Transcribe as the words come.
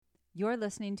You're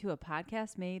listening to a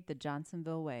podcast made the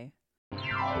Johnsonville way.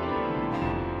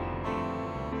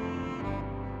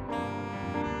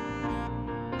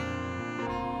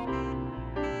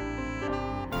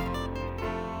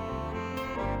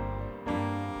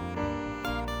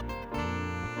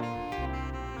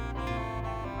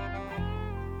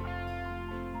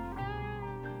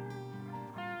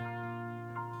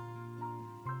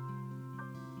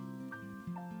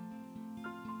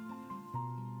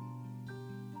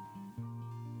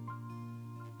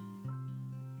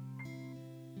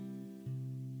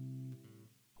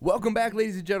 Welcome back,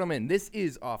 ladies and gentlemen. This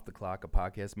is Off the Clock, a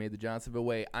podcast made the Johnsonville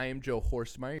way. I am Joe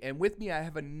Horstmeyer, and with me I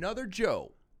have another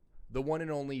Joe, the one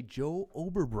and only Joe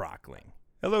Oberbrockling.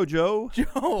 Hello, Joe.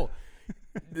 Joe,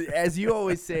 as you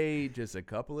always say, just a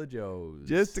couple of Joes.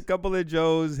 Just a couple of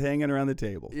Joes hanging around the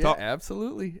table. Yeah,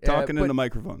 absolutely. Talking but into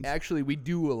microphones. Actually, we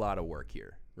do a lot of work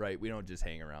here, right? We don't just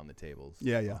hang around the tables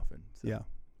often. So. Yeah.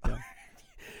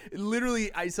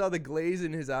 Literally, I saw the glaze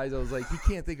in his eyes. I was like, he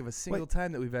can't think of a single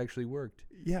time that we've actually worked.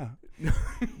 Yeah.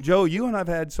 Joe, you and I've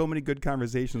had so many good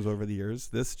conversations over the years.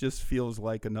 This just feels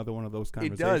like another one of those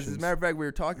conversations. It does. As a matter of fact, we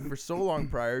were talking for so long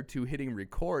prior to hitting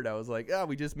record. I was like,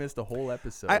 we just missed a whole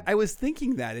episode. I was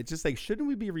thinking that. It's just like, shouldn't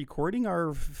we be recording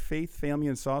our faith, family,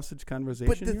 and sausage conversation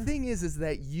But the here? thing is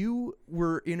that you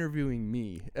were interviewing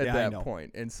me at that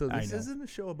point. And so this isn't a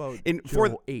show about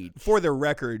Joe H. For the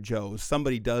record, Joe,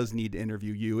 somebody does need to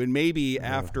interview you. And maybe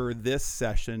after this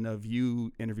session of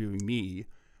you interviewing me,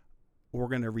 we're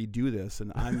going to redo this,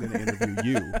 and I'm going to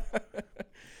interview you.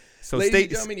 So, ladies and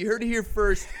gentlemen, you heard it here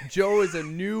first. Joe is a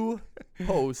new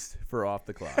host for Off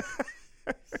the Clock.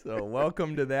 So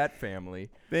welcome to that family.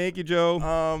 Thank you,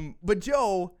 Joe. But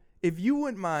Joe, if you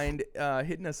wouldn't mind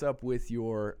hitting us up with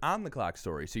your on the clock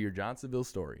story, so your Johnsonville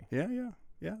story. Yeah.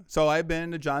 So I've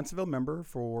been a Johnsonville member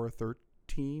for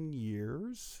 13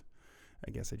 years. I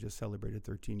guess I just celebrated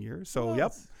 13 years. So,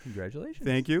 yep. Congratulations.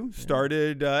 Thank you. Yeah.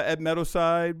 Started at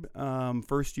Meadowside.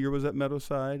 First year was at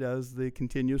Meadowside as the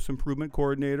continuous improvement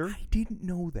coordinator. I didn't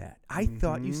know that. I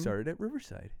thought you started at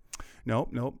Riverside.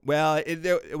 Nope. Well,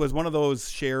 it was one of those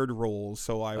shared roles.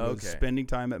 So I was spending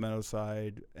time at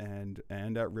Meadowside and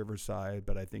at Riverside,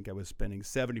 but I think I was spending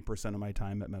 70% of my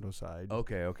time at Meadowside.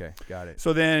 Okay. Got it.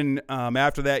 So then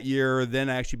after that year, then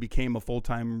I actually became a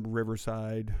full-time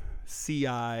Riverside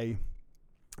CI.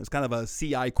 It's kind of a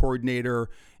CI coordinator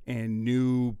and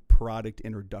new product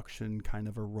introduction kind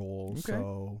of a role. Okay.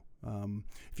 So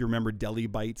if you remember Deli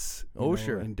Bites.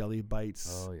 Sure. And Deli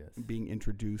Bites yes. being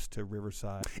introduced to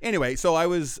Riverside. Anyway, so I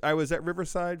was at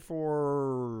Riverside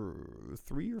for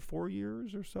 3 or 4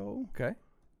 years or so. Okay.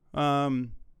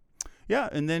 Yeah,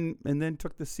 and then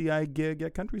took the CI gig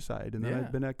at Countryside. And then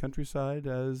I've been at Countryside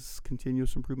as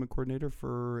continuous improvement coordinator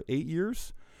for 8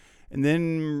 years. And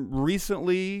then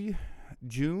recently,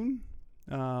 June,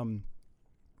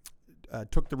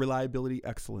 took the reliability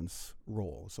excellence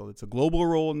role. So it's a global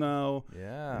role now.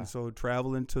 Yeah. And so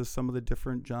travel into some of the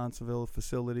different Johnsonville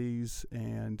facilities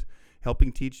and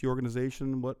helping teach the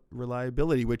organization what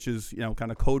reliability, which is,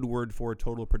 kind of code word for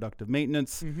total productive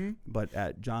maintenance. Mm-hmm. But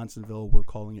at Johnsonville, we're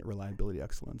calling it reliability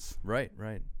excellence. Right.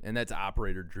 And that's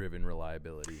operator-driven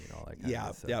reliability and all that kind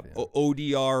of stuff. Yeah.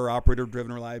 ODR,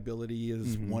 operator-driven reliability,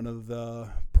 is one of the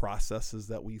processes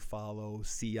that we follow.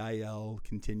 CIL,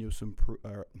 continuous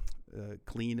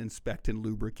clean, inspect, and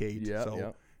lubricate.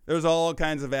 Yep. There's all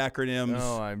kinds of acronyms.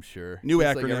 Oh, I'm sure. New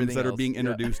Just acronyms that are else. being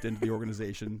introduced into the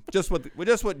organization. Just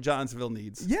what Johnsonville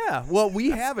needs. Yeah. Well, we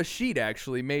have a sheet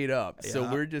actually made up, so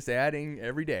Yeah. we're just adding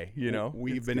every day.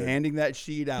 We've It's been good. handing that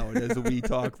sheet out as we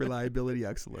talk reliability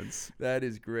excellence. That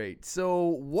is great. So,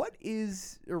 what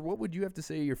would you have to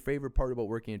say your favorite part about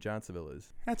working at Johnsonville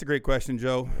is? That's a great question,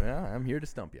 Joe. Yeah, I'm here to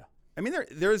stump you. I mean,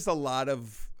 there's a lot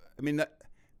of.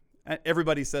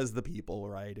 Everybody says the people,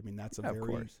 right? I mean, that's a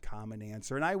very common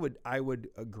answer, and I would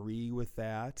agree with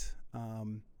that.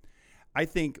 I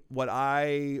think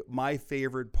my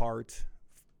favorite part,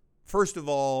 first of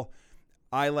all,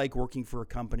 I like working for a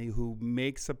company who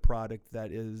makes a product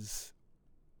that is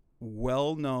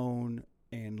well known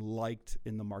and liked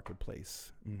in the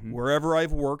marketplace. Mm-hmm. Wherever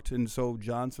I've worked, and so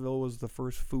Johnsonville was the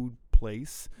first food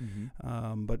place.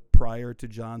 Mm-hmm. But prior to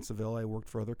Johnsonville, I worked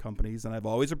for other companies, and I've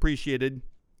always appreciated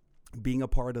being a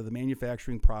part of the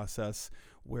manufacturing process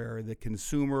where the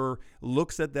consumer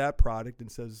looks at that product and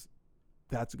says,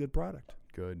 that's a good product.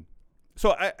 Good.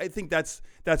 So I think that's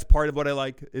part of what I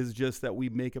like, is just that we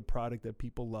make a product that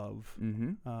people love.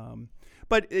 Mm-hmm.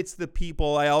 But it's the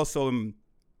people. I also am,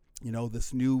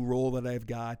 this new role that I've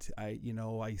got,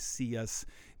 I see us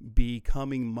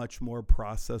becoming much more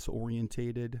process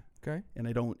orientated. Okay. And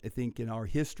I think in our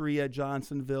history at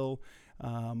Johnsonville,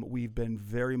 We've been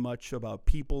very much about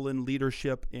people and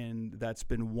leadership, and that's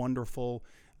been wonderful.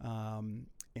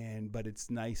 But it's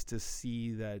nice to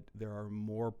see that there are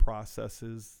more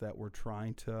processes that we're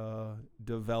trying to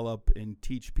develop and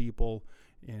teach people.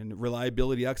 And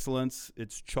reliability excellence,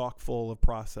 it's chock full of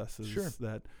processes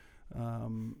that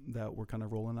we're kind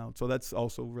of rolling out. So that's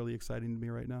also really exciting to me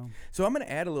right now. So I'm going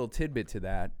to add a little tidbit to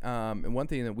that. And one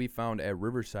thing that we found at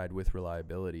Riverside with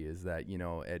reliability is that,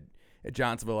 at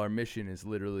Johnsonville, our mission is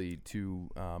literally to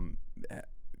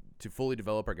fully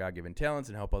develop our God-given talents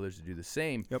and help others to do the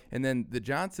same. Yep. And then the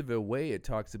Johnsonville Way, it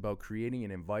talks about creating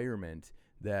an environment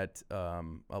that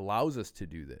allows us to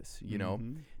do this,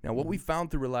 Now, what we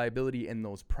found through reliability and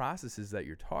those processes that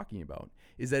you're talking about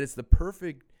is that it's the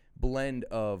perfect blend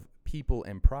of people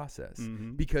and process,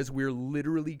 because we're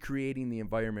literally creating the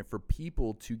environment for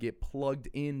people to get plugged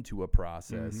into a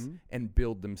process and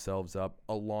build themselves up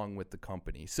along with the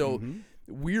company. So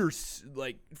we're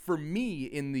like, for me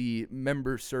in the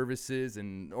member services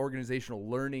and organizational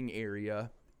learning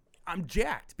area, I'm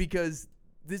jacked because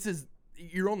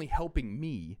you're only helping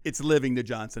me. It's living the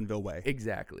Johnsonville way.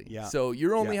 Exactly. Yeah. So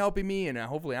you're only helping me, and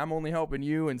hopefully I'm only helping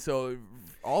you. And so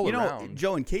around.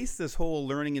 Joe, in case this whole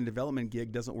learning and development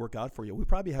gig doesn't work out for you, we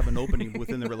probably have an opening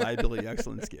within the reliability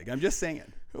excellence gig. I'm just saying.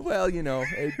 Well,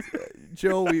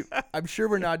 Joe, I'm sure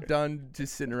we're not done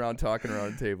just sitting around talking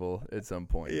around a table at some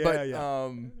point.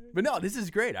 Yeah, but no, this is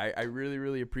great. I really,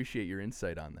 really appreciate your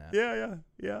insight on that.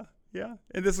 Yeah.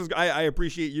 And this is, I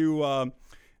appreciate you.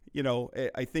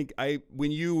 I think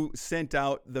when you sent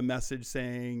out the message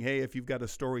saying, hey, if you've got a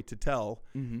story to tell,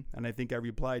 and I think I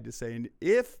replied to saying,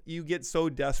 if you get so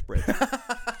desperate,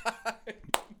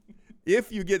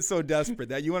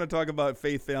 that you want to talk about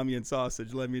faith, family, and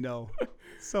sausage, let me know.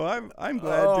 So I'm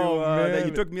glad that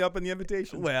you took me up on the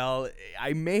invitation. Well,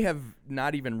 I may have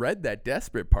not even read that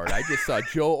desperate part. I just saw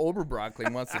Joe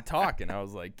Oberbrockling wants to talk, and I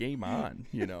was like, game on,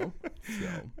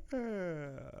 So.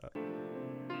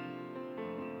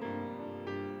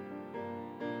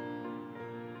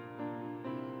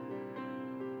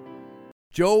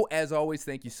 Joe, as always,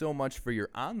 thank you so much for your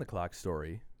on-the-clock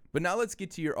story. But now let's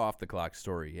get to your off-the-clock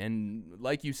story. And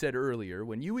like you said earlier,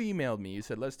 when you emailed me, you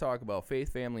said, let's talk about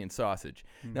faith, family, and sausage.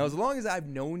 Now, as long as I've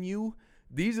known you,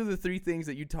 these are the three things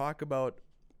that you talk about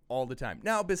all the time.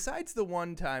 Now, besides the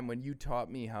one time when you taught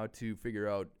me how to figure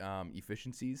out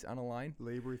efficiencies on a line.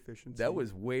 Labor efficiency. That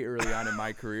was way early on in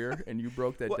my career, and you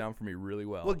broke that down for me really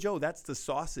well. Well, Joe, that's the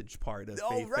sausage part of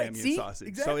faith, family, and sausage.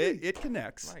 Exactly. So it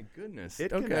connects. My goodness.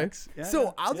 It connects. Yeah,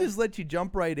 so I'll just let you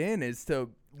jump right in as to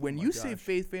when you say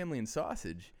faith, family, and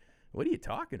sausage, what are you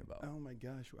talking about? Oh, my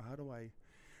gosh. How do I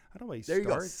start? There you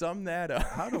go. Sum that up.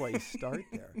 How do I start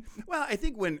there? Well, I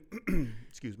think when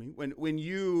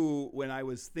I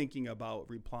was thinking about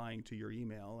replying to your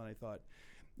email, and I thought,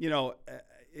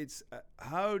 it's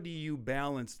how do you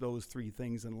balance those three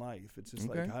things in life? It's just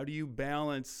like, how do you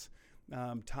balance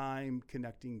time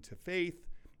connecting to faith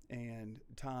and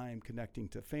time connecting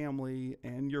to family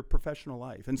and your professional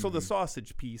life? And so the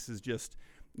sausage piece is just,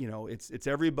 it's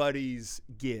everybody's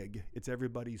gig. It's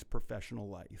everybody's professional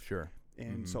life. Sure.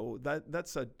 And so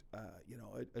that's a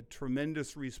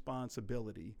tremendous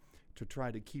responsibility to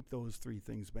try to keep those three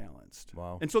things balanced.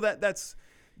 Wow. And so that's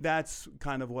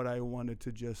kind of what I wanted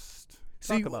to just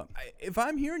talk about. If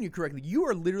I'm hearing you correctly, you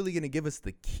are literally going to give us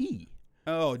the key.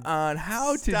 On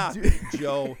how stop to do it,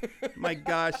 Joe. My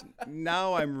gosh,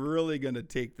 now I'm really going to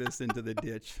take this into the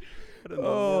ditch. What in the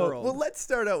world? Well, let's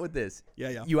start out with this.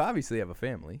 Yeah. You obviously have a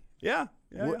family. Yeah.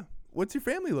 What's your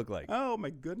family look like? Oh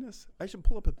my goodness! I should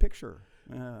pull up a picture.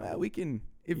 We can,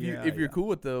 if you're cool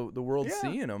with the world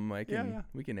seeing them,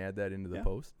 we can add that into the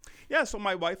post. Yeah. So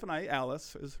my wife and I,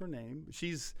 Alice is her name.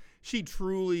 She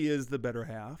truly is the better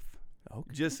half. Okay.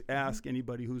 Just ask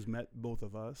anybody who's met both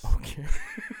of us. Okay.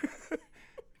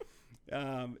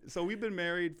 So we've been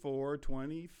married for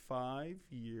 25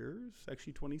 years,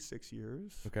 actually 26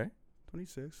 years. Okay.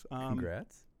 26.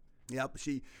 Congrats. Yep.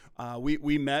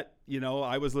 We met,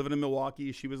 I was living in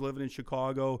Milwaukee. She was living in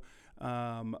Chicago.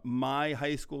 My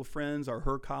high school friends are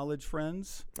her college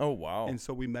friends. Oh, wow. And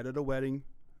so we met at a wedding.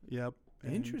 Yep.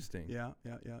 Interesting. Yeah.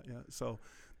 So,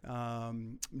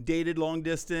 dated long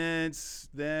distance.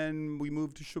 Then we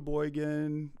moved to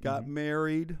Sheboygan, got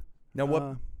married. Now,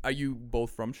 what are you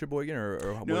both from Sheboygan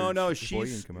or no,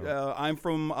 she's, I'm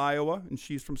from Iowa and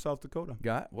she's from South Dakota.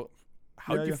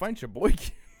 How did you find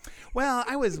Sheboygan? Well,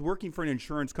 I was working for an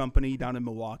insurance company down in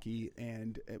Milwaukee,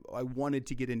 and I wanted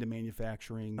to get into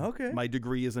manufacturing. Okay. My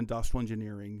degree is industrial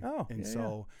engineering.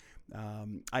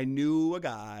 I knew a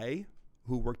guy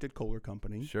who worked at Kohler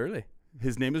Company. Surely.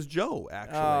 His name is Joe,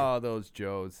 actually. Oh, those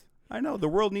Joes. I know. The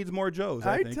world needs more Joes,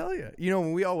 I think. Tell you. You know,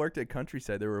 when we all worked at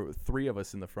Countryside, there were 3 of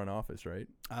us in the front office, right?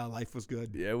 Life was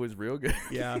good. Yeah, it was real good.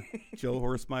 Yeah. Joe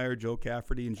Horstmeyer, Joe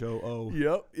Cafferty, and Joe O.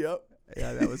 Yep.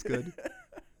 Yeah, that was good.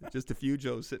 Just a few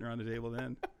Joes sitting around the table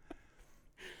then.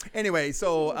 Anyway,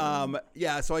 so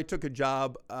so I took a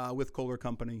job with Kohler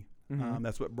Company.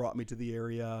 That's what brought me to the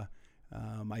area.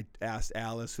 I asked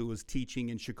Alice, who was teaching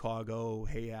in Chicago,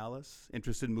 "Hey, Alice,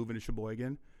 interested in moving to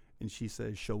Sheboygan?" And she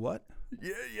says, "Show what?"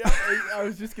 Yeah. I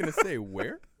was just gonna say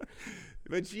where,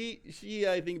 but she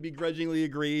I think begrudgingly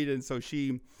agreed, and so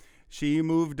she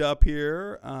moved up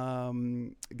here,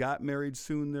 got married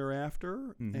soon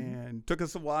thereafter, and took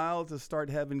us a while to start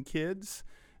having kids.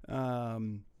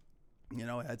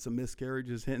 Had some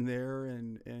miscarriages in there,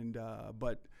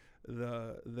 but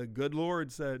the good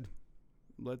Lord said,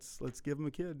 let's give him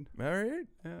a kid. All right.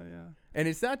 Yeah. And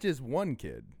it's not just one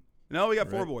kid. No, we got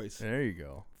 4 boys. There you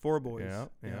go. 4 boys.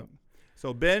 Yeah.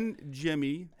 So Ben,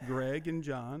 Jimmy, Greg, and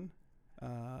John.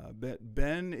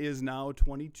 Ben is now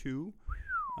 22.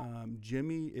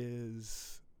 Jimmy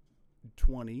is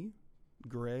 20.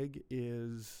 Greg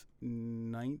is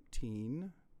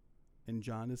 19. And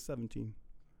John is 17.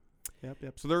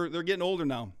 Yep. So they're getting older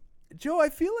now. Joe, I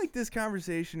feel like this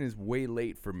conversation is way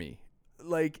late for me.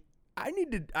 Like,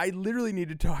 I literally need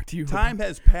to talk to you. Time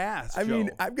has passed, I Joe. mean,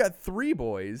 I've got 3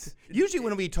 boys. Usually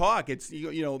when we talk, it's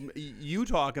you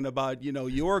talking about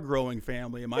your growing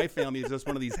family, and my family is just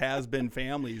one of these has-been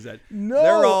families that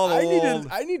they're all old.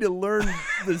 I need to learn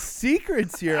the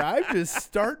secrets here. I'm just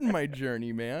starting my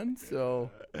journey, man.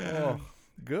 So,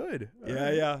 good.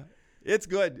 Yeah. It's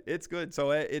good.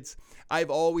 So I've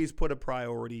always put a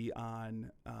priority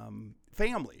on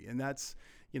family, and that's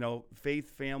faith,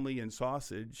 family, and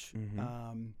sausage.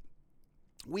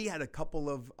 We had a couple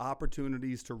of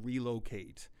opportunities to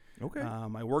relocate. Okay.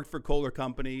 I worked for Kohler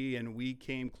Company, and we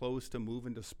came close to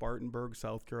moving to Spartanburg,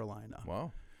 South Carolina.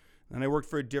 Wow. And I worked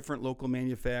for a different local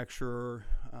manufacturer,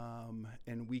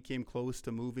 and we came close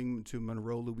to moving to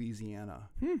Monroe, Louisiana.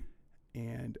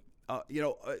 And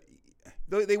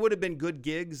they would have been good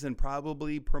gigs and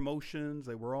probably promotions.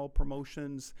 They were all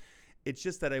promotions. It's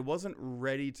just that I wasn't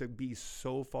ready to be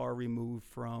so far removed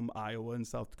from Iowa and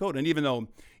South Dakota. And even though,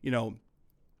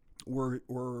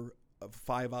 we're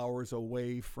 5 hours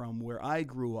away from where I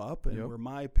grew up and where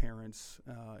my parents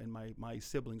and my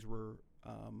siblings were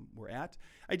at,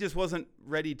 I just wasn't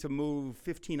ready to move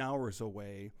 15 hours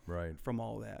away from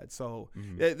all that. So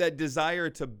that desire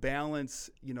to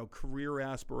balance, career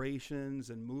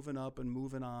aspirations and moving up and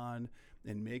moving on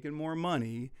and making more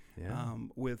money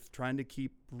with trying to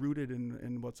keep rooted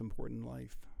in what's important in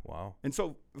life. Wow. And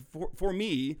so for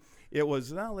me, it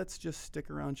was, let's just stick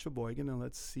around Sheboygan and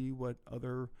let's see what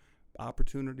other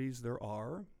opportunities there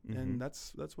are. And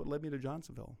that's what led me to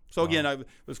Johnsonville. So again, I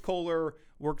was Kohler,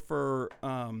 worked for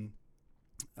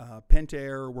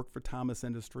Pentair, worked for Thomas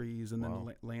Industries, and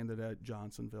then landed at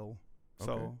Johnsonville.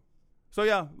 Okay. So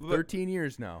yeah, 13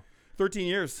 years now. 13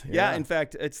 years. Yeah. In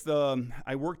fact,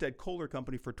 I worked at Kohler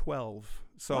Company for 12.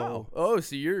 So wow. Oh,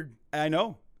 so I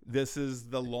know. This is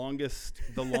the longest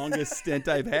stint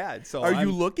I've had. So are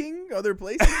you looking other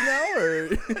places now, or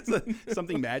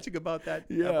something magic about that?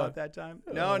 Yeah. About that time?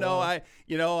 No. I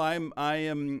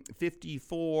am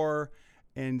 54,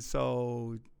 and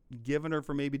so giving her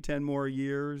for maybe 10 more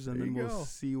years, and then we'll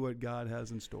see what God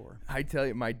has in store. I tell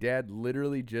you, my dad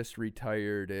literally just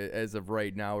retired. As of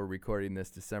right now, we're recording this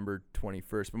December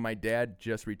 21st, but my dad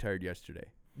just retired yesterday.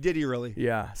 Did he really?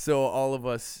 Yeah. So all of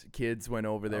us kids went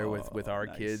over there with our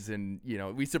nice. kids, and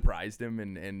we surprised him,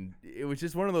 and it was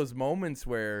just one of those moments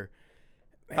where,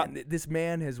 man, this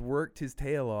man has worked his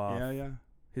tail off. Yeah.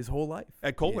 His whole life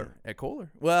at Kohler. Yeah, at Kohler.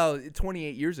 Well,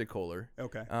 28 years at Kohler.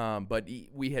 Okay. But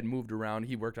we had moved around.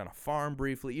 He worked on a farm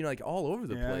briefly. Like all over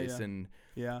the place. Yeah. And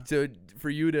yeah. So for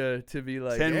you to be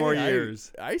like 10 more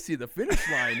years, I see the finish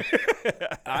line.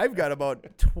 I've got about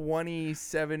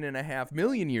 27.5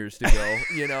 million years to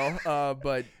go.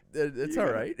 But it's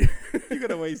all right. You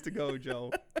got a ways to go,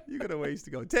 Joe. You got a ways to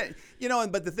go.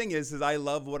 But the thing is I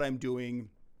love what I'm doing.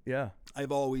 Yeah.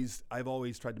 I've always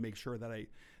tried to make sure that I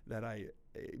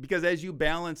because as you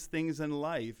balance things in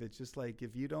life, it's just like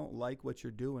if you don't like what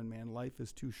you're doing, man, life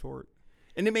is too short.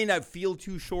 And it may not feel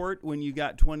too short when you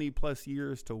got 20 plus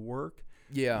years to work.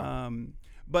 Yeah.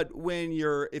 But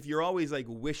if you're always like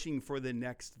wishing for the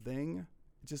next thing,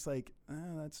 it's just like,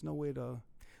 that's no way to.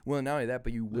 Well, not only that,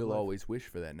 but you will always wish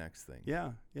for that next thing.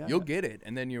 Yeah. You'll get it,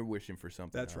 and then you're wishing for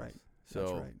something That's else. right. So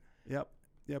That's right. Yep.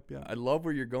 I love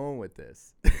where you're going with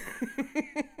this.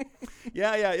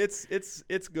 Yeah.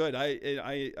 It's good.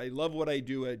 I love what I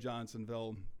do at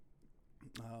Johnsonville.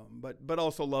 But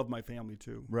also love my family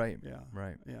too. Right. Yeah.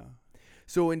 Right. Yeah.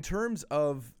 So in terms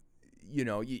of,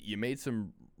 you made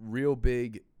some real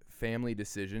big family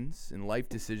decisions and life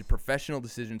decisions, professional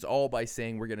decisions, all by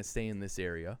saying we're going to stay in this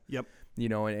area. Yep.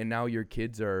 And now your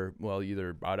kids are,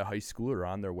 either out of high school or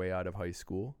on their way out of high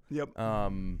school. Yep.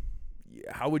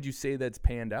 How would you say that's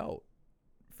panned out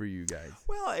for you guys?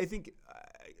 Well, I think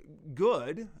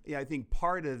good. Yeah, I think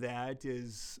part of that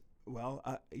is,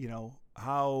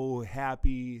 how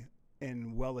happy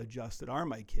and well-adjusted are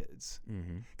my kids?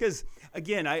 Because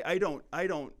again, I don't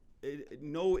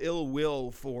no ill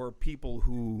will for people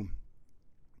who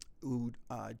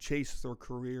chase their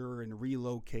career and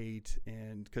relocate,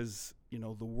 and because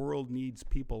the world needs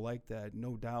people like that,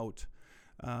 no doubt.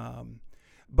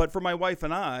 But for my wife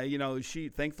and I, she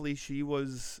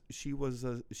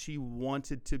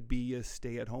wanted to be a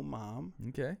stay-at-home mom.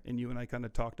 Okay. And you and I kind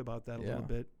of talked about that a little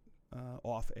bit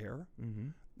off air.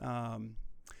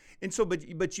 And so,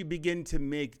 but you begin to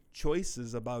make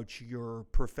choices about your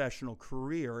professional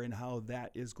career and how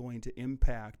that is going to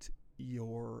impact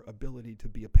your ability to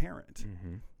be a parent.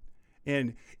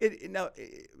 And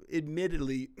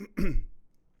admittedly,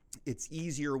 it's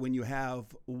easier when you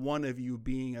have one of you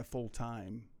being a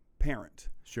full-time parent.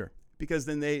 Sure. Because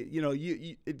then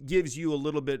it gives you a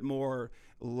little bit more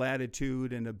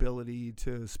latitude and ability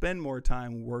to spend more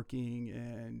time working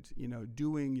and,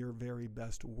 doing your very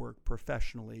best work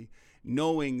professionally,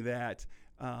 knowing that,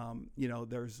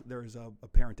 there's a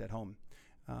parent at home.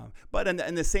 But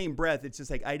in the same breath, it's just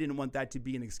like, I didn't want that to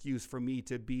be an excuse for me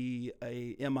to be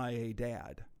a MIA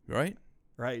dad. Right.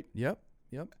 Right. Yep.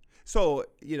 So,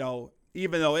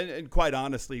 even though, and quite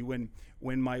honestly, when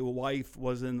my wife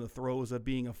was in the throes of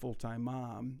being a full-time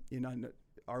mom,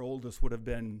 our oldest would have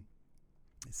been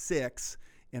 6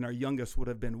 and our youngest would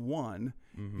have been 1.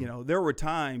 There were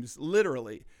times,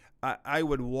 literally, I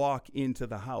would walk into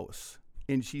the house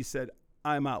and she said,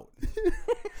 "I'm out."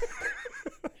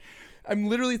 I'm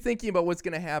literally thinking about what's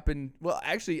going to happen. Well,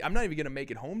 actually, I'm not even going to make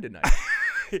it home tonight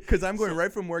because I'm going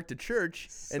right from work to church.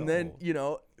 And then,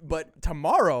 but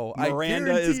tomorrow,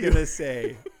 Miranda is going to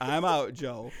say, "I'm out,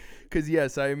 Joe." Because,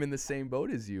 yes, I am in the same boat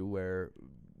as you where,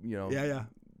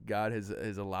 God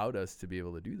has allowed us to be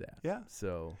able to do that. Yeah.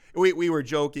 So we were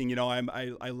joking,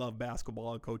 I love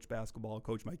basketball. I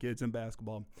coach my kids in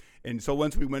basketball. And so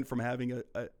once we went from having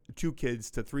 2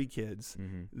 kids to 3 kids,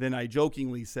 then I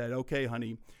jokingly said, "Okay,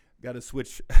 honey, got to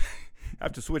switch.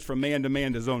 Have to switch from man to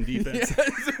man to zone defense."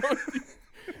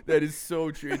 That is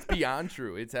so true. It's beyond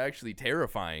true. It's actually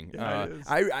terrifying. Yeah, it is.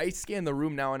 I scan the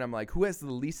room now and I'm like, who has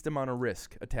the least amount of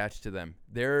risk attached to them?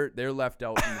 They're left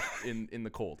out in the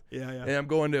cold. Yeah. And I'm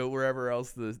going to wherever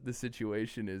else the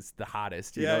situation is the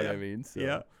hottest. You know what I mean? So,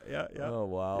 yeah. Oh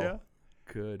wow. Yeah.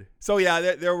 Good. So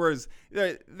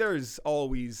there's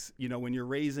always, when you're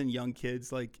raising young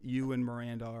kids like you and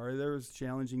Miranda are, there's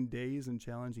challenging days and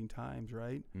challenging times,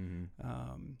 right?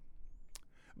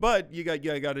 But you got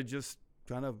to just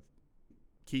kind of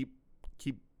keep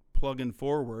plugging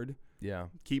forward. Yeah.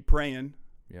 Keep praying.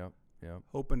 Yeah.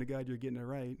 Hoping to God you're getting it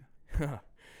right.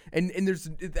 and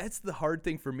that's the hard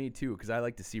thing for me too, because I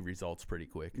like to see results pretty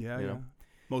quick. Yeah. You know?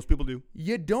 Most people do.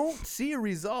 You don't see a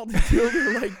result until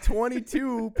they're like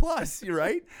 22 plus,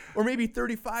 right? Or maybe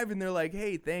 35 and they're like,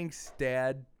 "Hey, thanks,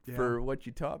 Dad, for what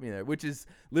you taught me there," which is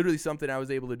literally something I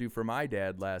was able to do for my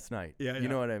dad last night. Yeah. You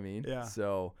know what I mean? Yeah.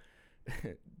 So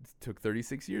it took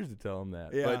 36 years to tell him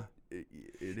that. Yeah. But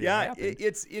it happened.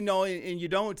 It's, and you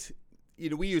don't,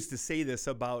 we used to say this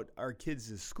about our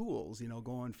kids' schools,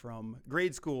 going from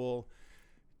grade school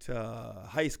to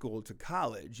high school to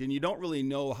college, and you don't really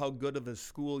know how good of a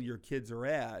school your kids are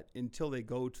at until they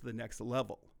go to the next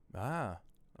level. Ah,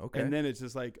 okay. And then it's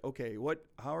just like, okay,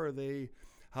 how are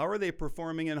they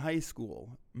performing in high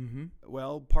school? Mm-hmm.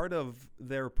 Well, part of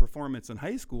their performance in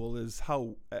high school is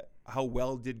how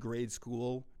well did grade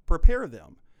school prepare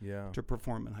them to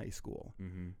perform in high school.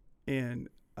 Mm-hmm. And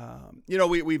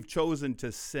we've chosen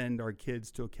to send our kids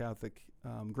to a Catholic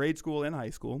grade school and high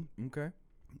school. Okay.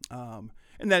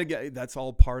 And then again, that's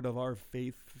all part of our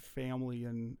faith, family,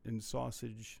 and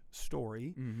sausage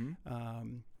story.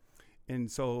 Mm-hmm.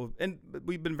 And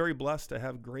we've been very blessed to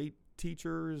have great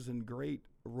teachers and great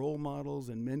role models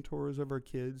and mentors of our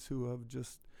kids who have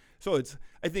just. So it's,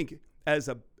 I think, as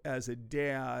a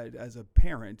dad, as a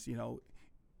parent,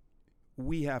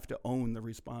 we have to own the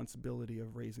responsibility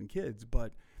of raising kids,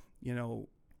 but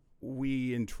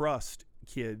we entrust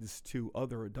kids to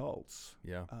other adults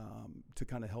to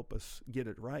kind of help us get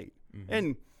it right. Mm-hmm.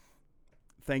 And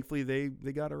thankfully they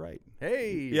got it right.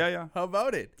 Hey. Yeah. How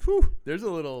about it? Whew. There's a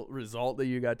little result that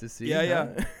you got to see.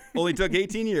 Yeah. Only took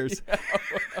 18 years.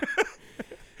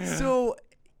 So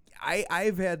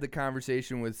I've had the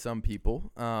conversation with some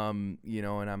people, you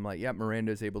know, and I'm like, yeah,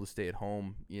 Miranda's able to stay at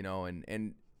home, you know,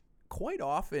 and quite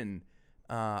often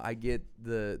I get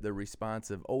the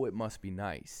response of, oh, it must be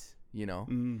nice, you know,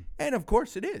 and of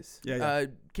course it is. Yeah.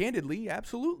 Candidly,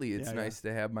 absolutely, it's nice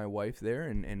to have my wife there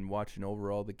and watching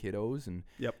over all the kiddos and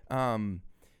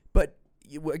but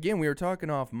again, we were talking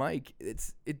off mic.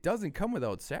 It doesn't come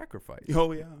without sacrifice.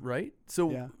 Oh yeah, right.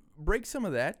 So break some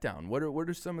of that down. What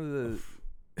are some of the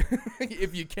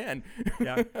if you can.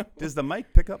 Yeah. Does the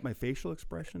mic pick up my facial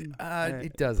expression?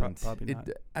 It doesn't. Probably not.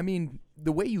 I mean,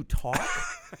 the way you talk,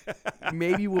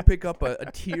 maybe we'll pick up a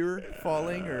tear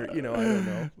falling, or you know, I don't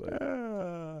know.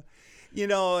 But. You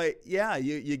know, yeah,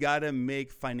 you got to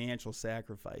make financial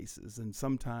sacrifices, and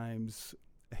sometimes,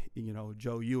 you know,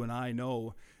 Joe, you and I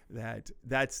know that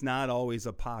that's not always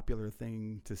a popular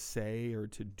thing to say or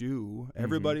to do.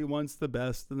 Everybody wants the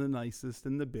best and the nicest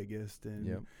and the biggest,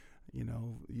 and you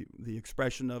know, the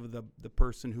expression of the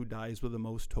person who dies with the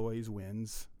most toys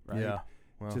wins, right? Yeah,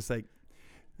 well, just like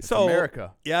it's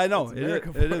America. Yeah, I know it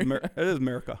is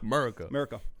America.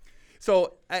 America.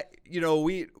 So you know,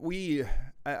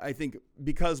 I think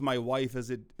because my wife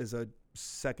is a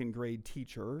second grade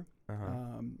teacher,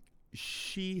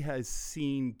 she has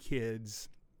seen kids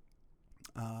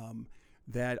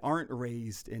that aren't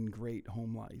raised in great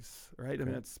home lives, right? Okay. I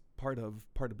mean, that's part of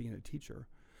being a teacher.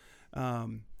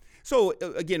 So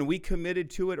again, we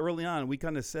committed to it early on. We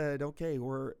kind of said, okay,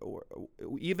 we're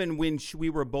even when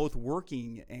we were both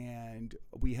working and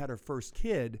we had our first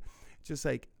kid, just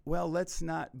like, well, let's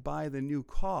not buy the new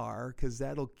car because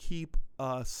that'll keep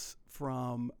us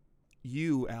from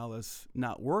you, Alice,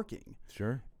 not working.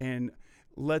 Sure. And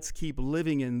let's keep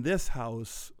living in this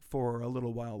house for a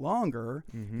little while longer,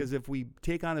 because if we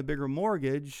take on a bigger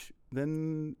mortgage,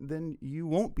 then you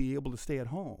won't be able to stay at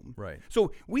home. Right.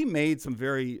 So we made some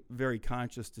very, very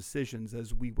conscious decisions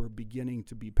as we were beginning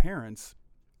to be parents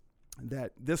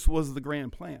that this was the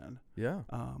grand plan. Yeah.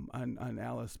 On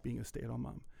Alice being a stay-at-home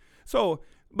mom. So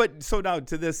now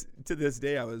to this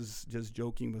day, I was just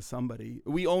joking with somebody.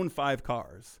 We own 5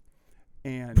 cars,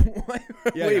 and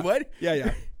wait, what?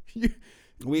 Yeah.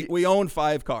 We own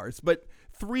 5 cars, but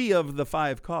 3 of the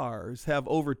 5 cars have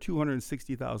over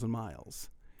 260,000 miles.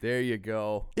 There you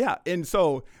go. Yeah, and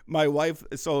so my wife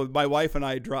and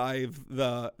I drive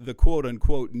the quote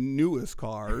unquote newest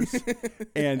cars,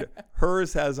 and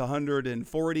hers has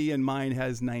 140 and mine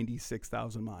has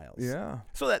 96,000 miles. Yeah.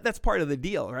 So that's part of the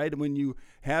deal, right? When you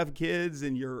have kids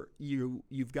and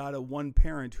you've got a one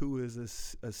parent who is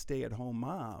a stay-at-home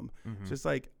mom, it's just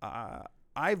like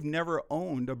I've never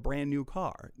owned a brand new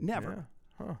car, never.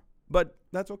 Yeah. Huh. But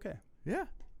that's okay. Yeah.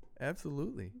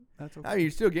 Absolutely. That's okay. I mean,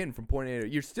 you're still getting from point A to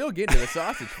you're still getting to the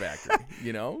sausage factory,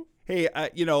 you know? Hey,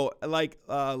 you know, like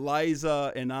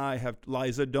Liza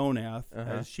Donath,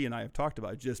 as she and I have talked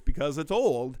about, just because it's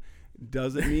old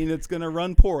doesn't mean it's going to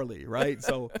run poorly, right?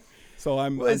 So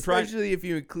I'm especially if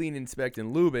you clean, inspect,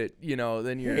 and lube it, you know,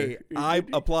 then you're... Hey, I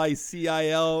apply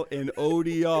CIL and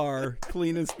ODR,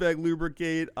 clean, inspect,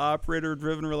 lubricate,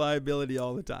 operator-driven reliability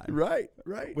all the time. Right.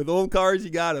 With old cars,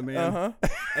 you got it, man.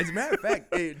 As a matter of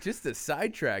fact, just a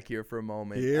sidetrack here for a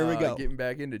moment. Here we go. Getting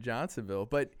back into Johnsonville.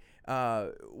 But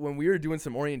when we were doing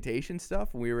some orientation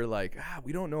stuff, we were like,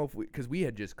 we don't know if because we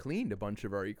had just cleaned a bunch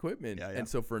of our equipment. Yeah. And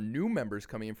so for new members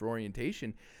coming in for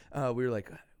orientation, we were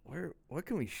like... What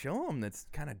can we show them that's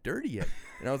kind of dirty yet?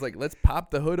 And I was like, let's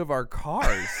pop the hood of our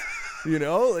cars. You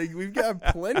know, like we've got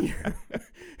plenty.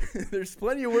 There's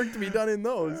plenty of work to be done in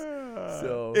those.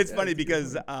 So it's funny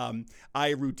because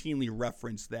I routinely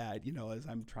reference that, you know, as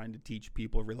I'm trying to teach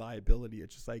people reliability.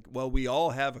 It's just like, well, we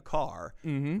all have a car,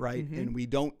 right? And we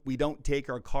don't take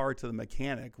our car to the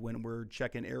mechanic when we're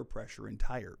checking air pressure and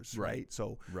tires, right?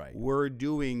 So we're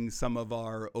doing some of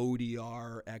our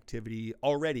ODR activity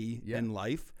already in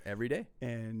life every day.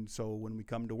 And so when we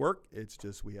come to work, it's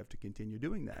just we have to continue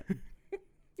doing that.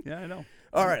 Yeah, I know.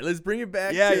 All right, let's bring it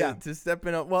back to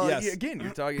stepping up. Well, again, you're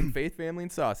talking faith, family,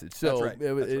 and sausage. So that's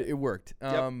right. It worked.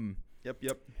 Yep.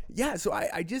 Yeah, so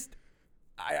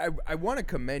I want to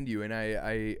commend you, and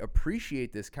I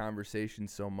appreciate this conversation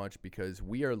so much because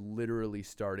we are literally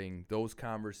starting those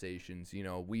conversations. You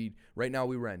know, right now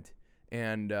we rent.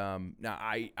 And now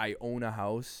I own a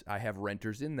house. I have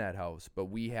renters in that house, but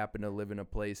we happen to live in a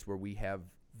place where we have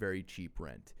very cheap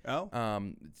rent.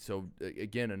 So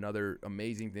again, another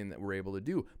amazing thing that we're able to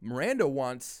do. Miranda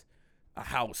wants a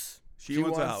house. She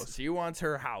wants a house. She wants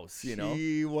her house. You know,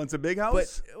 she wants a big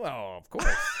house. But, well, of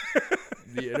course.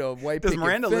 You know, does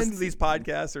Miranda listen to these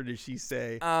podcasts, or does she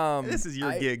say, "This is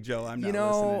your gig, Joe"? I'm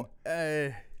not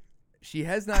listening. She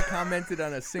has not commented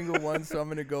on a single one, so I'm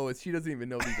going to go with she doesn't even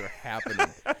know these are happening.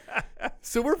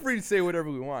 So we're free to say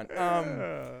whatever we want.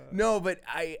 No, but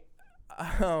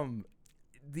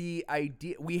the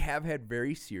idea, we have had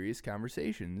very serious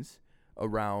conversations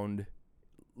around,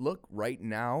 look, right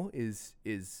now is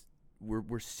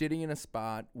we're sitting in a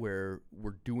spot where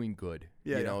we're doing good,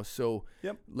 you know, so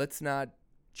let's not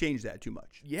change that too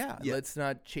much. Yeah, let's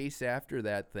not chase after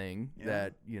that thing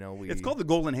that, you know, it's called the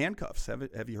golden handcuffs.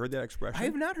 Have you heard that expression? I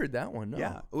have not heard that one, no.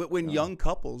 Yeah, when young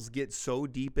couples get so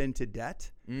deep into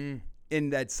debt,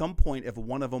 and at some point, if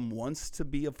one of them wants to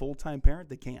be a full-time parent,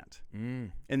 they can't.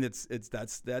 And that's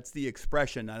the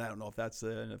expression. And I don't know if that's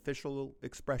an official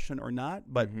expression or not,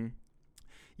 but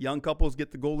young couples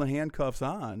get the golden handcuffs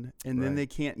on, and then they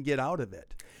can't get out of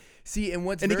it. See, and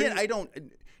again, I don't,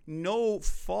 no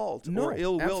fault or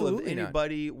ill will of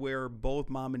anybody where both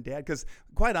mom and dad, because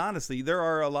quite honestly, there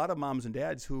are a lot of moms and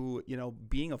dads who, you know,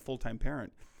 being a full-time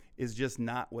parent is just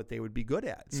not what they would be good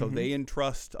at. So they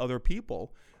entrust other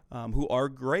people who are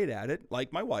great at it,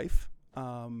 like my wife.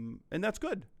 And that's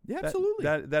good. Yeah, absolutely.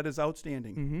 That is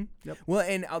outstanding. Yep. Well,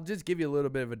 and I'll just give you a little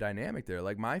bit of a dynamic there.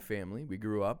 Like my family, we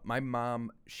grew up. My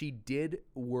mom, she did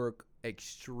work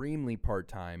extremely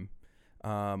part-time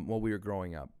while we were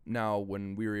growing up. Now,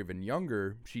 when we were even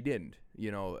younger, she didn't.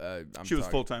 You know, she was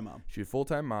full-time mom. She was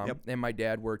full-time mom, and my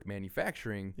dad worked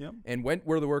manufacturing and went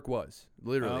where the work was.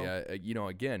 Literally, you know,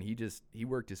 again, he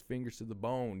worked his fingers to the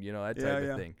bone. You know, that type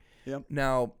of thing. Yep.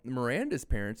 Now, Miranda's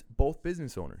parents, both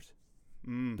business owners.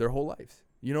 Their whole lives.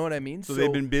 You know what I mean? So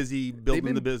they've been busy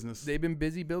building the business. They've been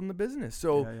busy building the business.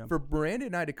 So for Miranda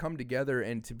and I to come together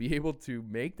and to be able to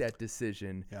make that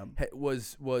decision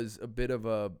was a bit of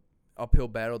a uphill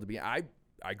battle to be. I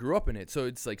grew up in it, so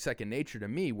it's like second nature to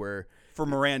me. Where for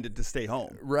Miranda to stay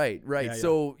home, right.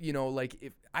 So you know, like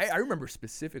if I remember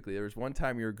specifically, there was one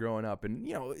time we were growing up, and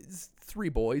you know, it's 3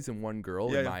 boys and 1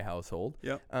 girl in my household.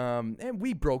 And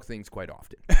we broke things quite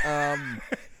often.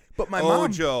 But my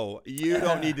mom, Joe, you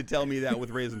don't need to tell me that with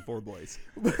raising 4 boys.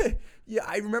 Yeah,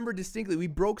 I remember distinctly. We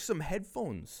broke some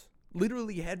headphones,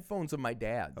 literally headphones of my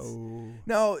dad's. Oh.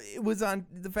 Now, it was on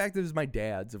the fact that it was my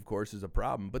dad's, of course, is a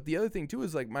problem. But the other thing too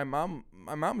is like my mom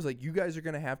was like, you guys are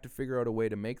gonna have to figure out a way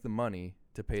to make the money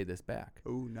to pay this back.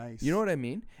 Oh, nice. You know what I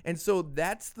mean? And so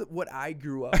that's what I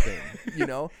grew up in. You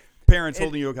know. Parents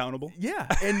holding you accountable. Yeah.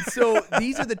 And so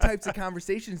these are the types of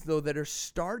conversations, though, that are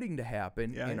starting to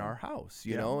happen in our house,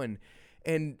 you know,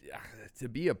 and to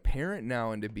be a parent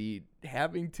now and to be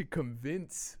having to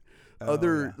convince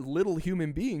other little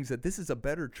human beings that this is a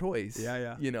better choice.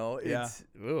 You know, it's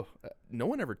no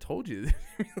one ever told you.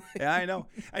 I know.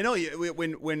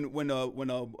 When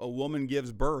a woman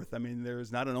gives birth, I mean,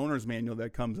 there's not an owner's manual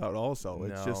that comes out also.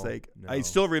 It's just like, I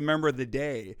still remember the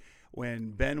day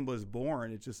when Ben was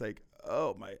born. It's just like,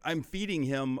 oh my, I'm feeding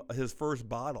him his first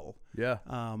bottle. Yeah.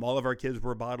 All of our kids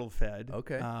were bottle fed.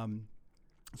 Okay.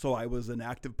 So I was an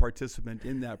active participant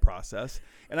in that process.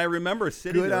 And I remember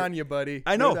sitting Good there. on you, buddy.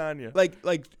 I know. Good on you.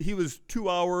 Like he was 2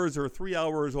 hours or 3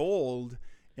 hours old,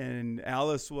 and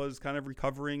Alice was kind of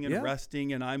recovering and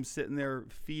resting, and I'm sitting there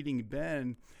feeding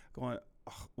Ben going,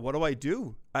 what do I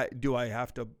do? Do I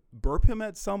have to burp him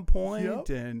at some point? Yep.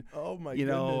 And oh my you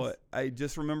know, goodness. I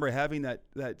just remember having that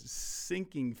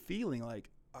sinking feeling like,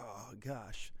 oh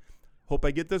gosh, hope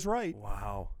I get this right.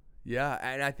 Wow. Yeah,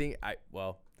 and I think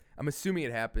I'm assuming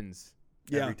it happens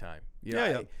every time. You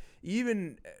know,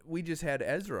 even we just had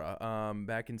Ezra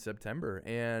back in September,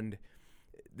 and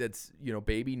that's, you know,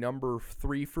 baby number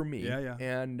 3 for me.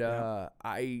 And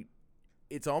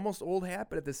it's almost old hat,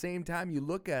 but at the same time, you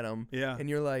look at him and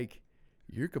you're like,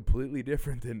 you're completely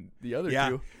different than the other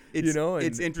two. You know,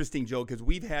 it's interesting, Joe, because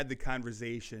we've had the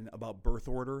conversation about birth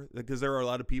order, because there are a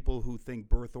lot of people who think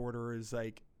birth order is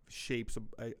like shapes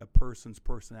a person's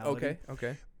personality.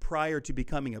 Okay. Prior to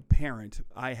becoming a parent,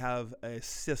 I have a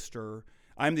sister.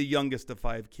 I'm the youngest of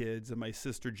 5 kids, and my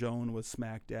sister Joan was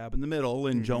smack dab in the middle.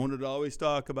 And Joan would always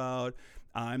talk about,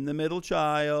 I'm the middle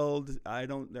child.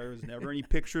 There's never any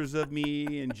pictures of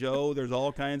me. And Joe, there's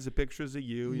all kinds of pictures of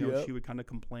you. You know, she would kind of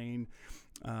complain.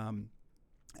 And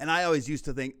I always used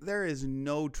to think there is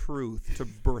no truth to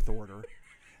birth order.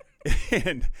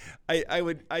 And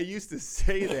I used to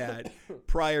say that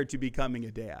prior to becoming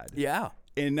a dad. Yeah.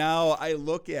 And now I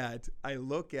look at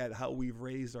how we've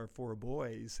raised our 4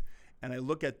 boys, and I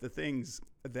look at the things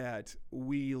that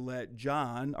we let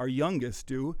John, our youngest,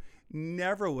 do,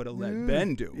 never would have let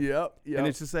Ben do. Yep. And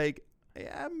it's just like,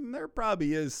 there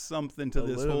probably is something to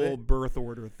this whole birth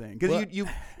order thing, because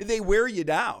they wear you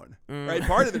down, right?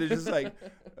 Part of it is just like,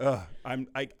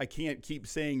 I can't keep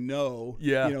saying no.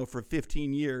 You know, for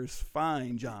 15 years.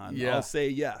 Fine, John. I'll say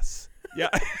yes. Yeah.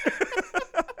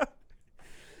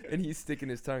 and he's sticking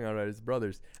his tongue out at his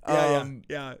brothers.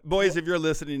 Yeah. Boys, if you're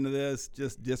listening to this,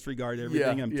 just disregard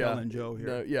everything I'm telling Joe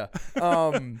here.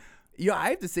 No, I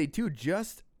have to say too,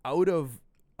 just out of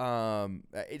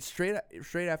it's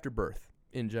straight after birth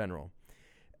in general.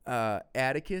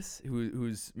 Atticus,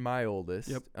 who's my oldest.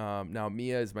 Yep. Now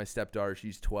Mia is my stepdaughter.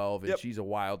 She's 12, and she's a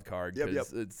wild card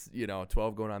because it's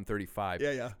 12 going on 35.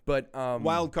 Yeah. But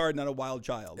wild card, not a wild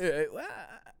child. There's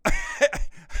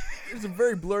a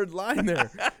very blurred line there.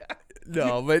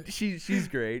 No, but she's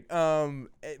great.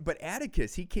 But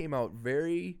Atticus, he came out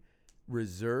very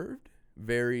reserved.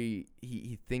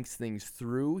 He thinks things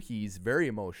through. He's very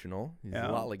emotional. He's a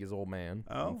lot like his old man,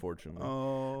 unfortunately.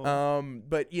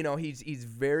 But he's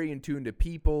very in tune to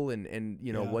people and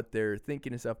what they're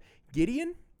thinking and stuff.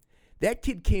 Gideon, that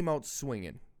kid came out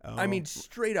swinging. I mean,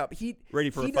 straight up. Ready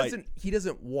for a fight. He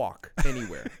doesn't walk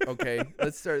anywhere. Okay,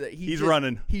 let's start that. He's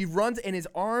running. He runs, and his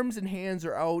arms and hands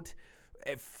are out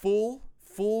at full,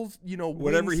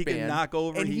 whatever wingspan, he can knock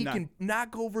over, and he can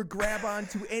knock over, grab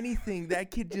onto anything.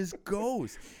 That kid just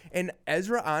goes. And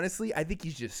Ezra, honestly, I think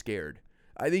he's just scared.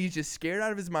 I think he's just scared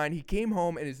out of his mind. He came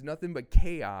home and it's nothing but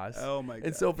chaos. Oh my god!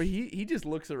 And so, he just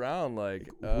looks around like,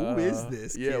 who is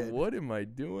this kid? Yeah, what am I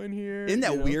doing here? Isn't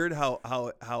that weird?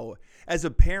 How as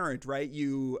a parent, right?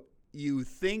 You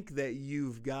think that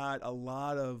you've got a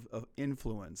lot of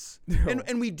influence,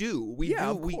 and we do.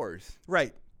 Of course,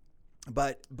 right.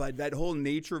 But that whole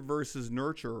nature versus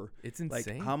nurture, it's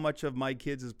insane. Like how much of my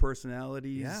kids'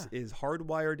 personalities is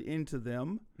hardwired into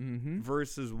them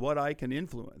versus what I can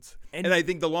influence. And I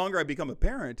think the longer I become a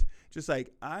parent, just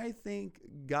like I think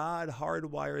God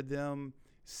hardwired them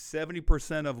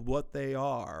 70% of what they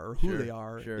are, who they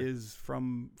are, is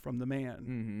from the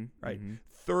man, right?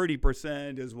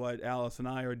 30% is what Alice and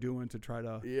I are doing to try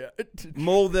to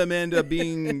mold them into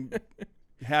being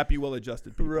happy,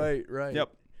 well-adjusted people. Right. Yep.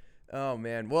 Oh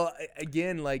man. Well,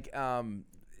 again,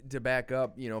 to back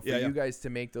up, for you guys to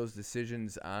make those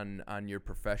decisions on your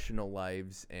professional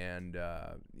lives, and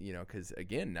because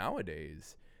again,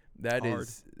 nowadays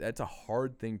that's a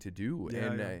hard thing to do,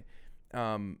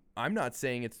 I'm not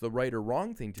saying it's the right or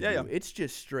wrong thing to do. Yeah. It's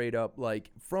just straight up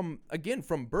from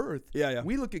birth. Yeah.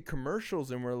 We look at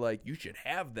commercials and we're like, you should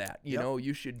have that.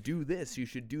 You should do this. You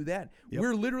should do that. Yep.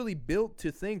 We're literally built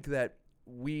to think that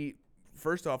we,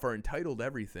 first off, are entitled to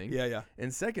everything. Yeah.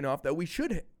 And second off, that we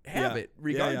should have it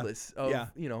regardless of,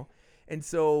 And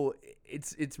so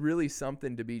it's really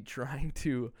something to be trying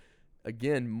to,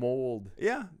 again, mold.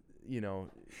 Yeah. And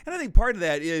I think part of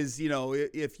that is,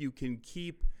 if you can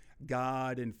keep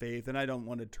God and faith, and I don't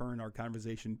want to turn our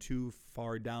conversation too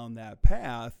far down that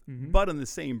path, but in the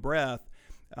same breath,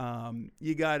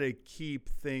 you got to keep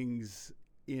things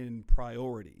in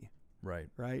priority. Right.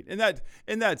 And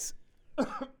that's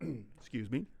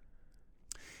excuse me,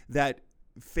 that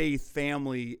faith,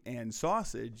 family, and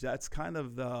sausage, that's kind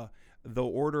of the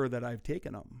order that I've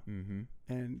taken them.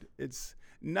 And it's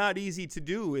not easy to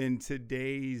do in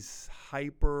today's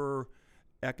hyper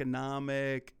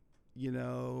economic,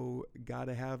 got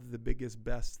to have the biggest,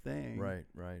 best thing. Right.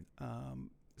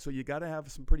 So you got to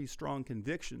have some pretty strong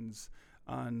convictions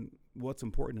on what's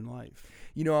important in life.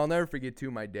 I'll never forget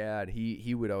too, my dad,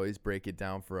 he would always break it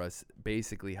down for us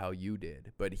basically how you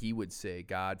did, but he would say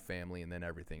God, family, and then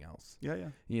everything else. Yeah.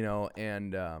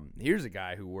 And here's a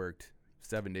guy who worked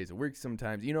 7 days a week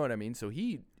sometimes, you know what I mean? So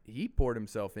he poured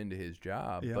himself into his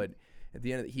job, but at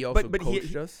the end of he also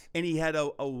coached us. And he had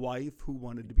a wife who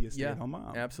wanted to be a stay-at-home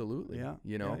mom. Absolutely. Yeah.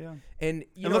 And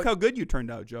and look how good you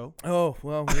turned out, Joe. Oh,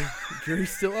 well,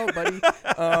 jury's still out, buddy.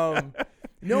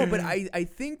 No, but I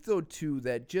think, though, too,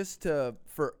 that just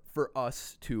for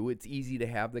us, too, it's easy to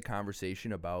have the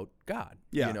conversation about God.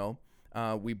 Yeah.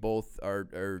 We both are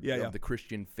of the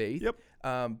Christian faith. Yep.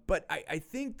 But I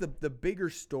think the bigger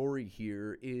story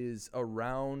here is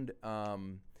around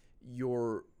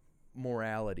your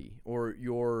morality, or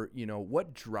your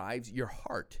what drives your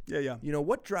heart.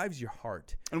 What drives your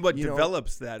heart and what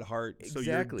develops that heart. Exactly.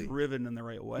 So you're driven in the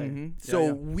right way.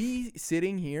 We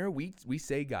sitting here, we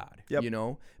say God.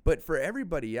 But for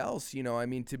everybody else,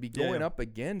 to be going up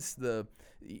against the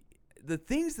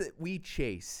things that we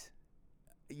chase,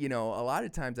 a lot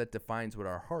of times that defines what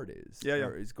our heart is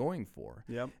or is going for.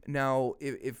 Now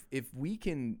if we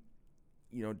can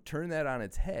turn that on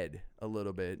its head a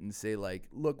little bit and say,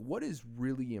 look, what is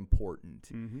really important?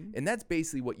 And that's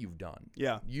basically what you've done.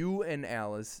 You and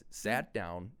Alice sat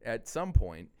down at some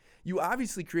point. You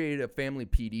obviously created a family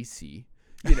PDC,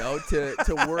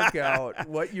 to work out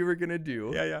what you were going to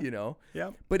do,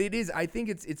 But I think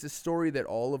it's a story that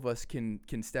all of us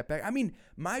can step back. I mean,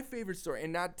 my favorite story,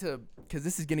 and not to, because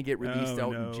this is going to get released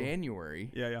in January.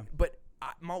 But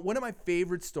one of my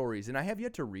favorite stories, and I have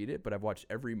yet to read it, but I've watched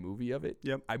every movie of it.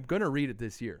 Yep. I'm going to read it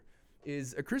this year,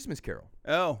 is A Christmas Carol.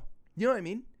 Oh. You know what I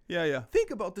mean? Yeah, yeah.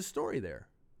 Think about the story there.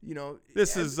 You know,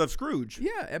 this is of Scrooge.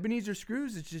 Yeah, Ebenezer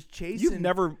Scrooge is just chasing. You've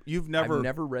never I've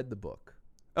never read the book.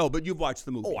 Oh, but you've watched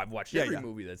the movie. Oh, I've watched every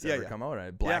movie that's ever come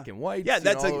out. Black and white. Yeah,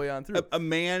 that's all the way on through. A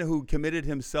man who committed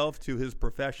himself to his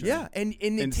profession. Yeah, and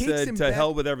it takes said him to back,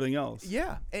 hell with everything else.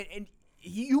 Yeah, and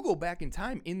you go back in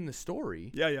time in the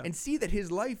story. Yeah. And see that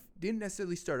his life didn't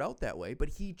necessarily start out that way, but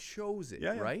he chose it,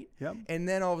 right? Yep. And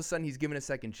then all of a sudden he's given a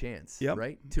second chance, Yep.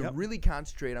 right? To really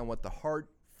concentrate on what the heart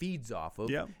feeds off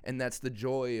of, and that's the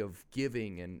joy of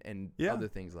giving and other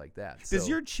things like that. Does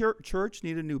your church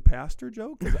need a new pastor,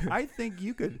 Joe? Because I think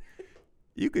you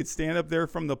could stand up there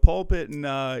from the pulpit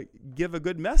and give a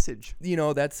good message. You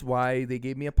know, that's why they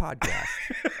gave me a podcast.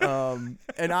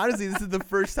 And honestly, this is the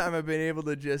first time I've been able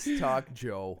to just talk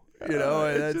Joe. You know,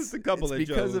 and it's just a couple of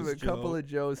because Joes, of a couple of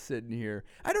Joes sitting here.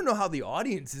 I don't know how the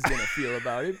audience is going to feel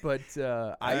about it, but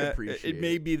I appreciate it. It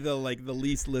may be the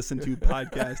least listened to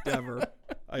podcast ever.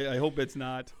 I hope it's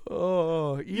not.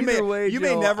 Oh, you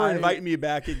may never invite me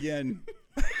back again.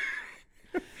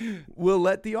 We'll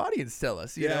let the audience tell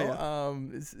us. You know,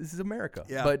 Yeah. This is America.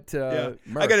 Yeah. But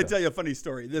I got to tell you a funny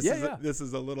story. This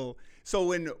is a little. So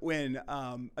when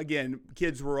again,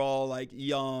 kids were all like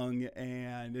young,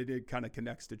 and it kind of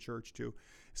connects to church too.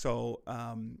 So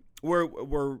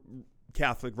we're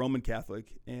Catholic, Roman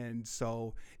Catholic, and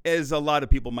so as a lot of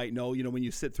people might know, you know, when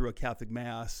you sit through a Catholic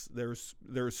mass, there's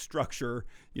structure.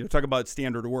 You know, talk about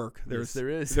standard work. There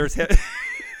is.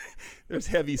 There's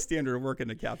heavy standard work in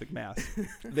the Catholic Mass.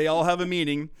 They all have a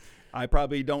meaning. I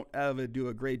probably don't do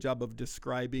a great job of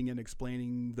describing and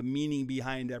explaining the meaning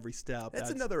behind every step.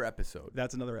 That's another episode.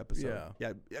 That's another episode.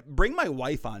 Yeah. Bring my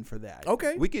wife on for that.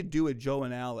 Okay. We could do a Joe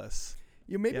and Alice.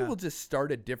 Maybe we'll just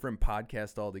start a different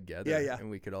podcast altogether. Yeah. And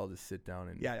we could all just sit down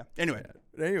and. Yeah. Anyway.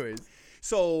 Anyways.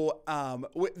 So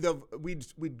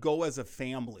we'd go as a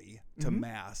family to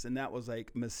Mass, and that was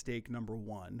like mistake number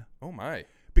one. Oh, my.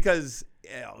 Because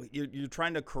you're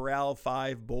trying to corral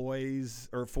 5 boys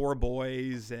or 4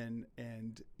 boys, and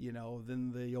you know,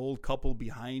 then the old couple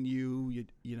behind you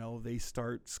know they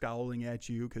start scowling at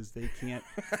you because they can't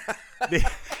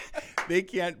they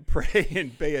can't pray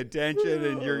and pay attention,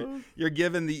 and you're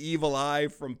given the evil eye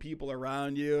from people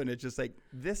around you, and it's just like,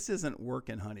 this isn't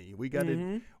working, honey. We got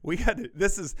to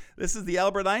this is the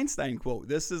Albert Einstein quote.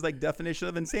 This is like definition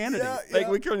of insanity.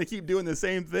 We're trying to keep doing the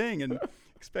same thing and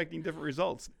expecting different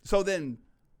results. So then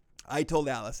I told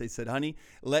Alice, I said, honey,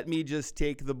 let me just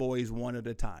take the boys one at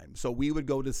a time. So we would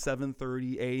go to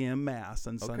 7:30 a.m. Mass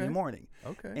on Sunday morning.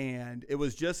 Okay. And it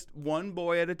was just one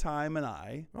boy at a time and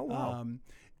I. Oh, wow.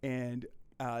 And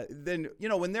then, you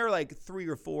know, when they're like 3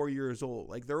 or 4 years old,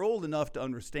 like they're old enough to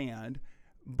understand,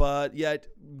 but yet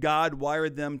God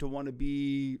wired them to want to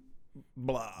be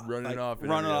running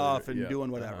off and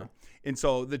doing whatever. And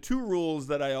so the 2 rules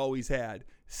that I always had: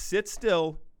 sit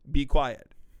still, be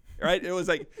quiet. Right? It was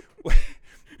like,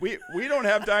 we don't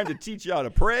have time to teach you how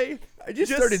to pray. I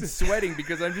just started sweating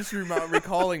because I'm just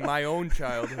recalling my own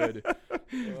childhood.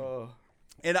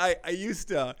 And I used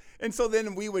to, and so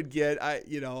then we would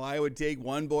I would take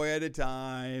one boy at a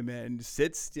time and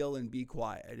sit still and be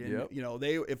quiet. And you know,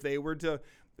 if they were to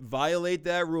violate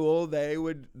that rule, they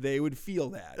would feel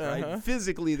that, right?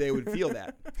 Physically, they would feel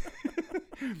that.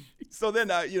 So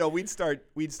then, we'd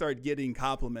start getting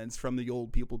compliments from the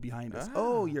old people behind us.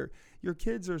 Oh, your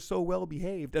kids are so well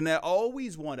behaved. And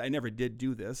I never did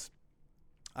do this.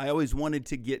 I always wanted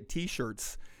to get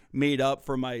T-shirts made up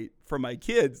for my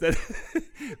kids, that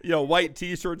white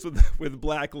T-shirts with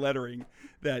black lettering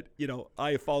that,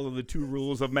 I follow the 2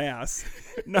 rules of Mass.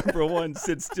 Number 1,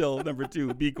 sit still. Number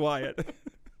 2, be quiet.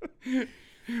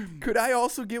 Could I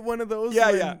also get one of those?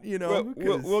 Yeah.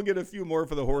 We'll get a few more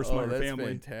for the Horsemeyer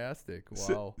family. That's fantastic.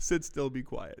 Wow. Sit still, be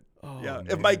quiet. Oh, yeah. Man.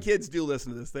 If my kids do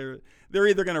listen to this, they're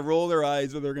either going to roll their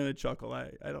eyes or they're going to chuckle.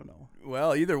 I don't know.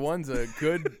 Well, either one's a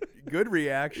good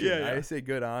reaction. Yeah. I say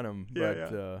good on them.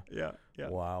 Yeah.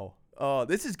 Wow. Oh,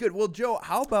 this is good. Well, Joe,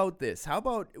 how about this?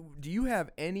 Do you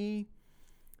have any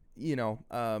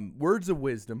words of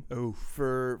wisdom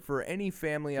for any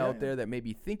family out there that may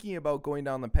be thinking about going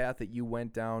down the path that you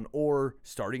went down, or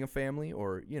starting a family,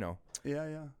 or Yeah.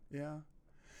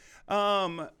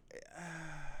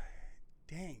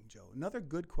 Dang, Joe, another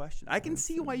good question. I can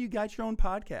see why you got your own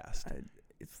podcast.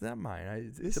 It's not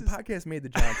mine. It's a podcast made the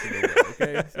Johnson way.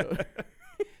 Okay. So.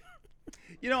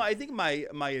 I think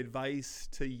my advice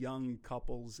to young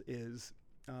couples is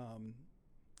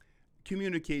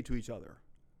communicate to each other.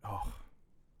 Oh,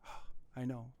 I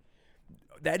know.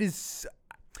 That is,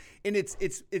 and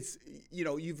it's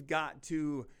you've got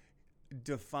to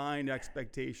define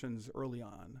expectations early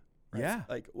on. Right? Yeah.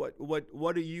 Like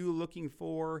what are you looking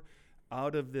for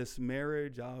out of this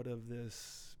marriage, out of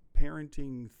this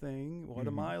parenting thing? What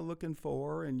am I looking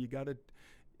for? And you got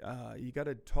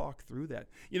to talk through that.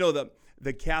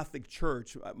 The Catholic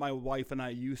Church, my wife and I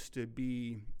used to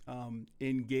be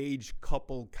engaged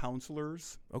couple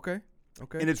counselors. Okay.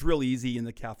 And it's real easy in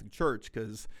the Catholic Church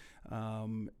because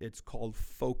it's called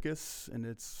FOCUS, and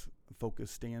it's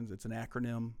an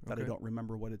acronym that I don't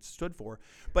remember what it stood for.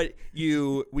 But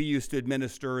we used to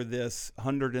administer this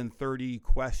 130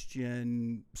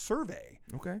 question survey.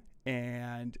 Okay.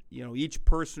 And, each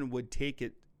person would take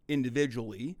it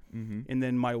individually, and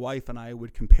then my wife and I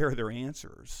would compare their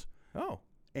answers. Oh.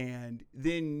 And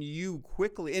then you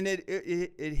quickly, and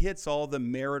it hits all the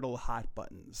marital hot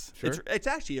buttons. Sure. It's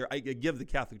actually, I give the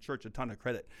Catholic Church a ton of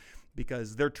credit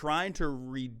because they're trying to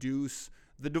reduce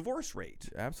the divorce rate.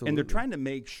 Absolutely. And they're trying to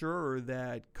make sure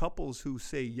that couples who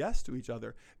say yes to each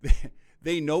other,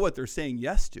 they know what they're saying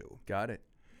yes to. Got it.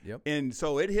 Yep. And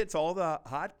so it hits all the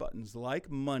hot buttons like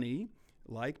money,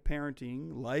 like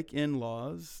parenting, like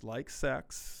in-laws, like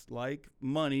sex, like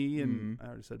money, and I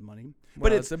already said money. Well,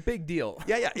 but it's a big deal.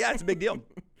 Yeah, it's a big deal.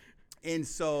 And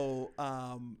so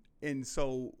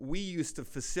we used to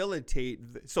facilitate.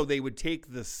 So they would take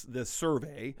this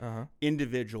survey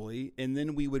individually, and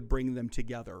then we would bring them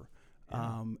together,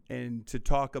 and to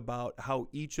talk about how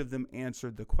each of them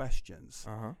answered the questions.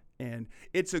 And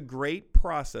it's a great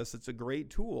process. It's a great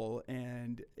tool,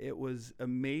 and it was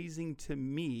amazing to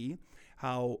me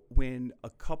how when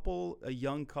a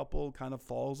young couple kind of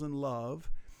falls in love,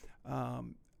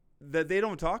 that they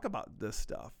don't talk about this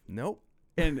stuff. Nope.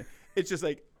 And it's just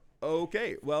like,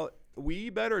 okay, well,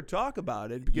 we better talk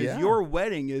about it because your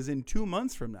wedding is in 2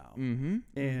 months from now.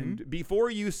 And before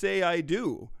you say I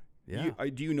do,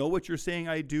 do you know what you're saying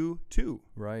I do to?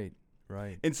 Right.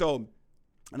 And so,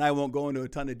 and I won't go into a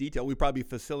ton of detail. We probably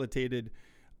facilitated,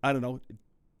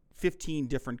 15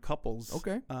 different couples.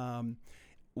 Okay.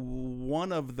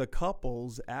 One of the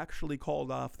couples actually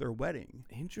called off their wedding.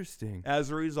 Interesting. As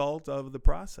a result of the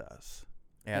process.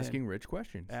 Asking rich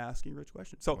questions.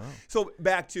 So, so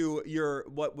back to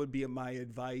what would be my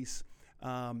advice?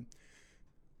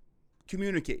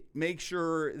 Communicate. Make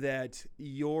sure that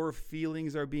your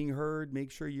feelings are being heard.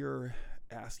 Make sure you're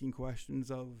asking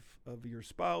questions of your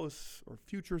spouse or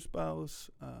future spouse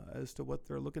as to what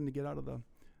they're looking to get out of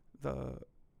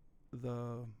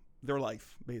their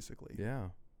life, basically. Yeah.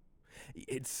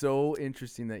 It's so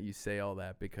interesting that you say all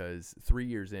that because 3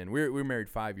 years in, we're married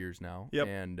 5 years now. Yep.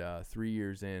 And 3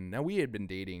 years in, now we had been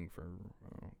dating for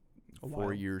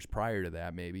 4 years prior to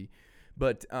that maybe.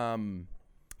 But 3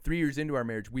 years into our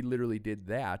marriage, we literally did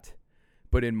that,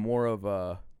 but in more of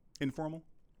a... Informal?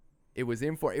 It was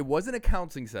informal. It wasn't a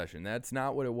counseling session. That's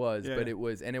not what it was. Yeah. But it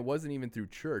was, and it wasn't even through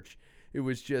church. It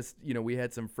was just, we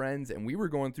had some friends and we were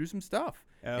going through some stuff.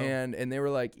 Oh. And they were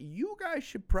like, you guys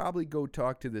should probably go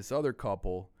talk to this other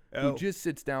couple who just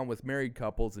sits down with married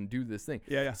couples and do this thing.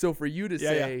 Yeah. So for you to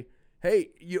say, hey,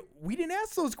 we didn't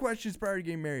ask those questions prior to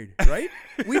getting married, right?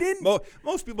 We didn't.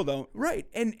 Most people don't. Right.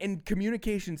 And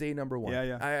communication's number one.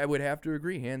 Yeah. I would have to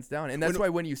agree, hands down. And that's why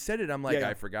when you said it, I'm like,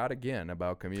 I forgot again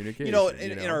about communication.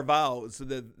 In our vows,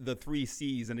 the 3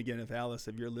 C's, and again, if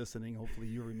you're listening, hopefully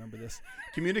you remember this.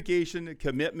 Communication,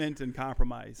 commitment, and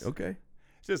compromise. Okay.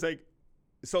 It's just like,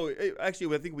 so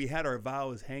actually, I think we had our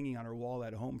vows hanging on our wall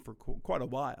at home for quite a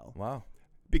while. Wow.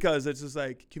 Because it's just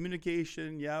like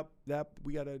communication, that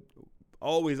we got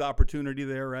always opportunity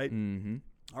there, right? Mm-hmm.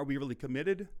 Are we really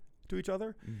committed to each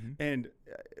other? Mm-hmm. And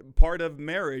part of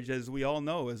marriage, as we all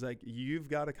know, is like you've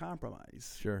got to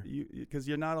compromise. Sure. Because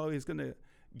you're not always going to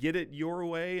get it your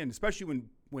way, and especially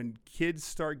when kids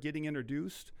start getting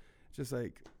introduced, it's just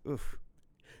like, oof.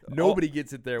 Nobody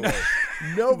gets it their way.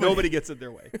 Nobody gets it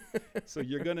their way. So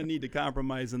you're going to need to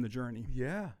compromise in the journey.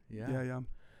 Yeah.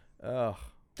 So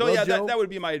well, Joe, that would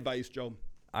be my advice, Joe.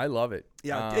 I love it.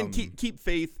 Yeah, and keep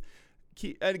faith.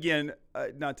 And again,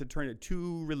 not to turn it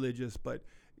too religious, but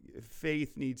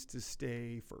faith needs to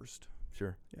stay first.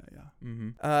 Sure. Yeah.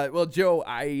 Mm-hmm. Well, Joe,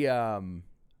 I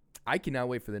cannot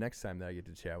wait for the next time that I get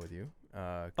to chat with you.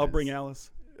 I'll bring Alice.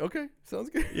 Okay,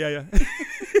 sounds good. Yeah.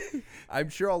 I'm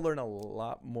sure I'll learn a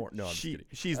lot more. No, I'm just kidding.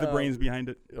 She's the brains behind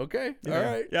it. Okay, yeah. All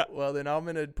right. Yeah. Well, then I'm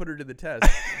gonna put her to the test.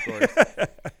 Of course.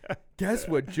 Guess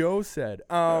what Joe said.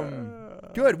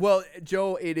 Good. Well,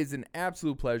 Joe, it is an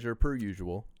absolute pleasure, per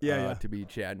usual, to be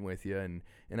chatting with you, and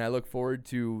I look forward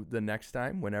to the next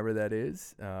time, whenever that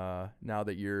is. Now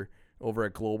that you're over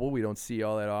at Global. We don't see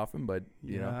all that often, but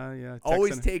you know, yeah.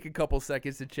 always take a couple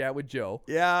seconds to chat with Joe.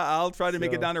 Yeah, I'll try to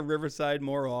make it down to Riverside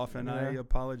more often. Yeah. I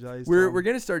apologize. We're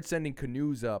gonna start sending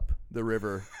canoes up the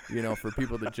river, you know, for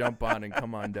people to jump on and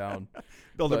come on down.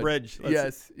 Build a bridge.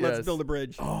 Let's build a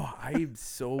bridge. Oh, I'm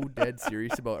so dead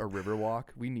serious about a river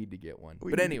walk. We need to get one.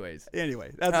 Anyway,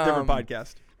 that's a different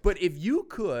podcast. But if you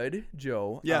could,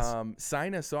 Joe, yes.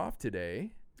 Sign us off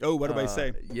today. Oh, what do I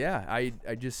say? Yeah,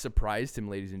 I just surprised him,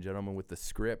 ladies and gentlemen, with the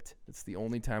script. It's the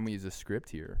only time we use a script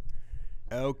here.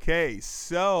 Okay,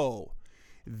 so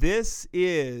this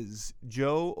is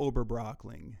Joe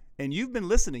Oberbrockling, and you've been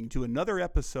listening to another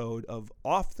episode of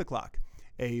Off the Clock,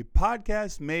 a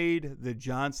podcast made the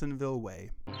Johnsonville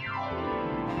way.